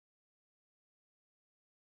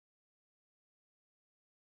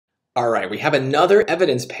All right, we have another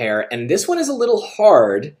evidence pair, and this one is a little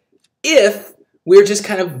hard if we're just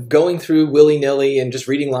kind of going through willy-nilly and just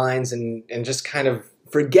reading lines and just kind of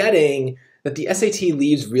forgetting that the SAT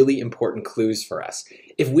leaves really important clues for us.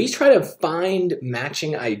 If we try to find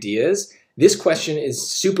matching ideas, this question is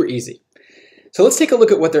super easy. So let's take a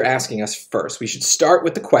look at what they're asking us first. We should start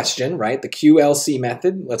with the question, right? The QLC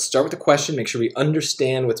method. Let's start with the question, make sure we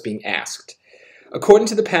understand what's being asked. According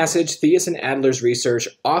to the passage, Theus and Adler's research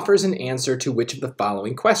offers an answer to which of the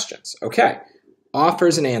following questions? Okay,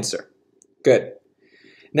 offers an answer. Good.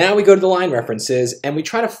 Now we go to the line references and we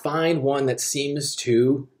try to find one that seems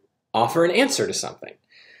to offer an answer to something.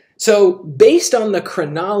 So based on the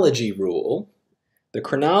chronology rule,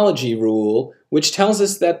 which tells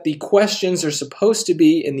us that the questions are supposed to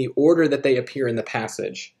be in the order that they appear in the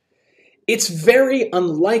passage, it's very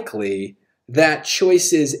unlikely that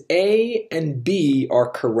choices A and B are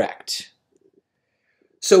correct.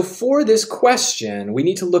 So for this question, we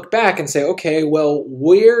need to look back and say, okay, well,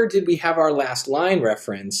 where did we have our last line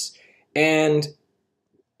reference? And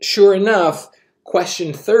sure enough,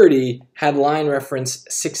 question 30 had line reference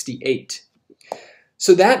 68.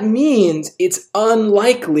 So that means it's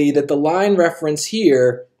unlikely that the line reference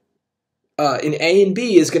here in A and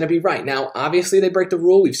B is going to be right. Now, obviously they break the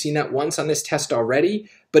rule. We've seen that once on this test already,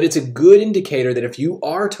 but it's a good indicator that if you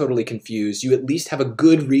are totally confused, you at least have a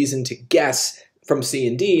good reason to guess from C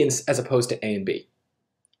and D as opposed to A and B.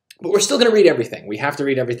 But we're still going to read everything. We have to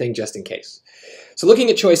read everything just in case. So looking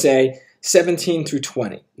at choice A, 17 through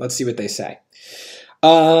 20. Let's see what they say.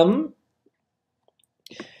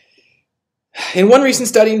 In one recent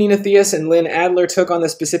study, Nina Theus and Lynn Adler took on the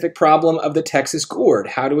specific problem of the Texas gourd,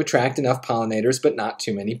 how to attract enough pollinators but not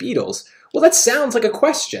too many beetles. Well, that sounds like a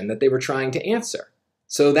question that they were trying to answer.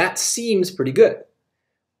 So that seems pretty good.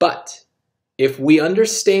 But if we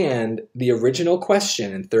understand the original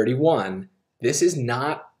question in 31, this is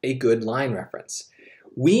not a good line reference.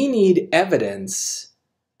 We need evidence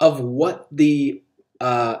of what the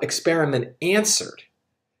experiment answered.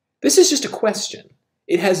 This is just a question.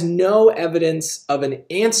 It has no evidence of an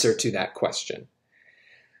answer to that question.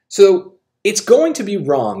 So it's going to be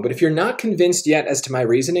wrong, but if you're not convinced yet as to my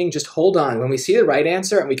reasoning, just hold on. When we see the right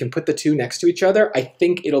answer and we can put the two next to each other, I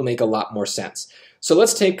think it'll make a lot more sense. So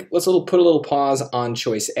let's put a little pause on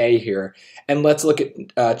choice A here, and let's look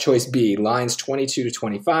at choice B, lines 22 to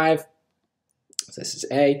 25. So this is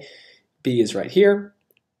A, B is right here.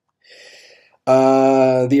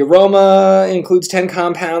 The aroma includes 10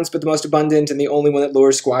 compounds, but the most abundant and the only one that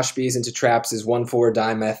lures squash bees into traps is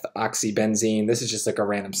 1,4-dimethoxybenzene. This is just like a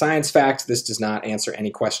random science fact. This does not answer any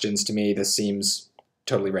questions to me. This seems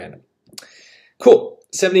totally random. Cool.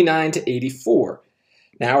 79 to 84.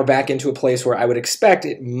 Now we're back into a place where I would expect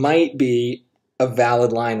it might be a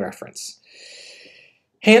valid line reference.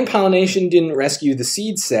 Hand pollination didn't rescue the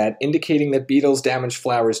seed set, indicating that beetles damaged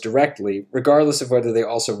flowers directly, regardless of whether they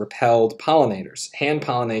also repelled pollinators. Hand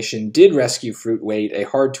pollination did rescue fruit weight, a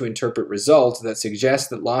hard-to-interpret result that suggests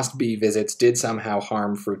that lost bee visits did somehow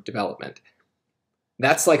harm fruit development.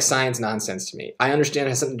 That's like science nonsense to me. I understand it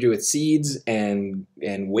has something to do with seeds and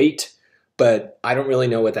weight, but I don't really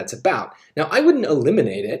know what that's about. Now, I wouldn't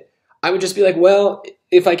eliminate it. I would just be like, well,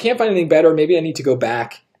 if I can't find anything better, maybe I need to go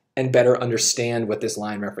back and better understand what this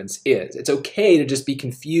line reference is. It's okay to just be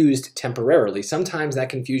confused temporarily. Sometimes that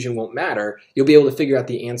confusion won't matter. You'll be able to figure out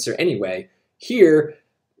the answer anyway. Here,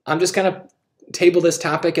 I'm just going to table this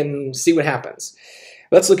topic and see what happens.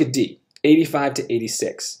 Let's look at D, 85 to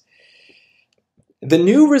 86. The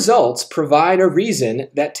new results provide a reason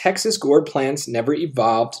that Texas gourd plants never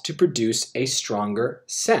evolved to produce a stronger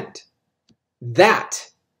scent.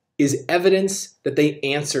 That is evidence that they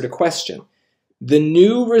answered a question. The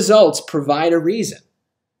new results provide a reason.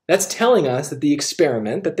 That's telling us that the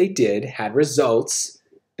experiment that they did had results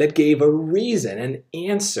that gave a reason, an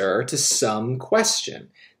answer to some question.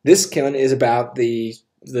 This one is about the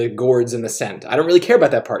gourds and the scent. I don't really care about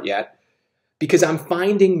that part yet because I'm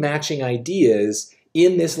finding matching ideas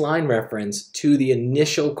in this line reference to the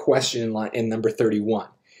initial question in number 31.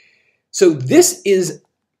 So this is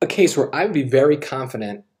a case where I would be very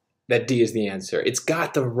confident that D is the answer. It's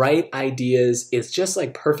got the right ideas. It's just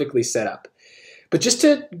like perfectly set up. But just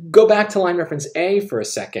to go back to line reference A for a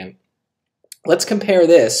second, let's compare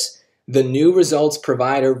this. The new results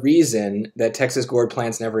provide a reason that Texas gourd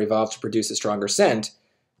plants never evolved to produce a stronger scent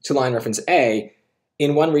to line reference A.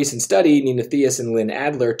 In one recent study, Nina Theus and Lynn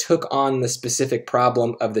Adler took on the specific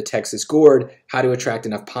problem of the Texas gourd, how to attract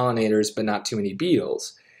enough pollinators but not too many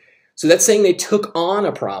beetles. So that's saying they took on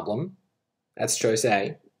a problem. That's choice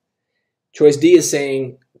A. Choice D is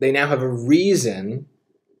saying they now have a reason,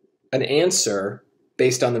 an answer,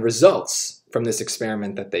 based on the results from this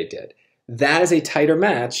experiment that they did. That is a tighter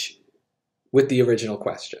match with the original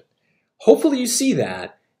question. Hopefully you see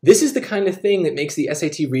that. This is the kind of thing that makes the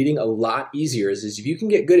SAT reading a lot easier, is if you can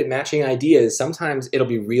get good at matching ideas, sometimes it'll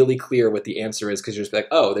be really clear what the answer is because you're just like,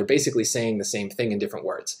 oh, they're basically saying the same thing in different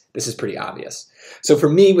words. This is pretty obvious. So for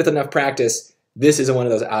me, with enough practice, this is one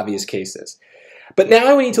of those obvious cases. But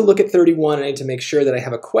now I need to look at 31 and I need to make sure that I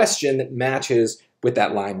have a question that matches with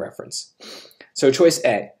that line reference. So choice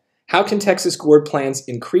A, how can Texas gourd plants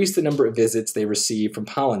increase the number of visits they receive from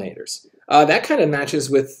pollinators? That kind of matches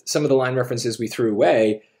with some of the line references we threw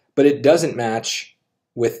away, but it doesn't match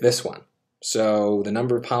with this one. So the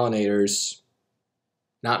number of pollinators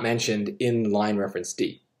not mentioned in line reference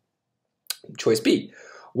D. Choice B,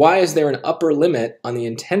 why is there an upper limit on the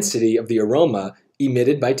intensity of the aroma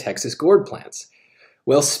emitted by Texas gourd plants?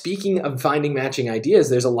 Well, speaking of finding matching ideas,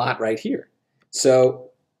 there's a lot right here.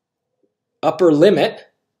 So upper limit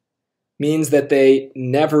means that they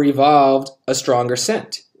never evolved a stronger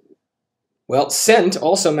scent. Well, scent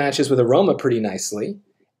also matches with aroma pretty nicely,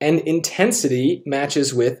 and intensity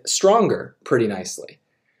matches with stronger pretty nicely.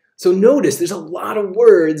 So notice there's a lot of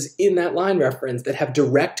words in that line reference that have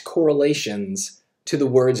direct correlations to the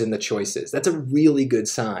words in the choices. That's a really good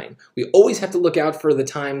sign. We always have to look out for the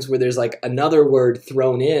times where there's like another word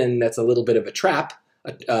thrown in that's a little bit of a trap,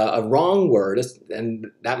 a wrong word,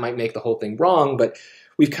 and that might make the whole thing wrong, but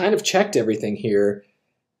we've kind of checked everything here,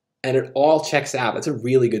 and it all checks out. That's a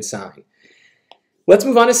really good sign. Let's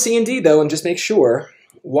move on to C and D, though, and just make sure.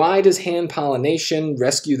 Why does hand pollination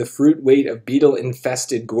rescue the fruit weight of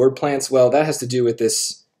beetle-infested gourd plants? Well, that has to do with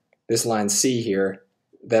this line C here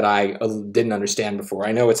that I didn't understand before.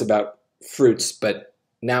 I know it's about fruits, but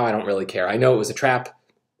now I don't really care. I know it was a trap.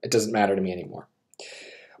 It doesn't matter to me anymore.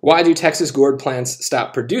 Why do Texas gourd plants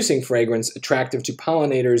stop producing fragrance attractive to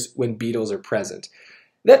pollinators when beetles are present?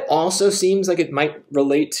 That also seems like it might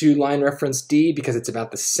relate to line reference D because it's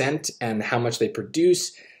about the scent and how much they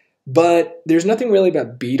produce, but there's nothing really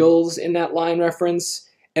about beetles in that line reference,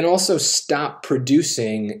 and also stop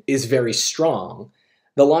producing is very strong.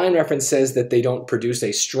 The line reference says that they don't produce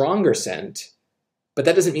a stronger scent, but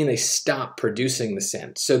that doesn't mean they stop producing the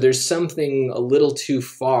scent. So there's something a little too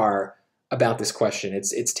far about this question.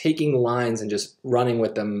 It's taking lines and just running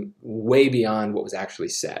with them way beyond what was actually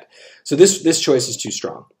said. So this choice is too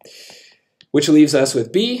strong, which leaves us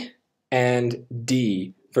with B and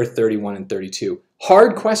D for 31 and 32.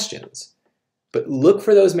 Hard questions, but look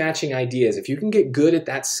for those matching ideas. If you can get good at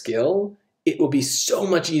that skill, it will be so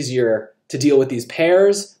much easier to deal with these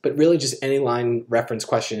pairs, but really just any line reference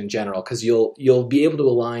question in general, because you'll be able to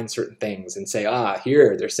align certain things and say,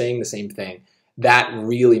 here, they're saying the same thing. That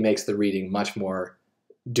really makes the reading much more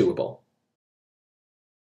doable.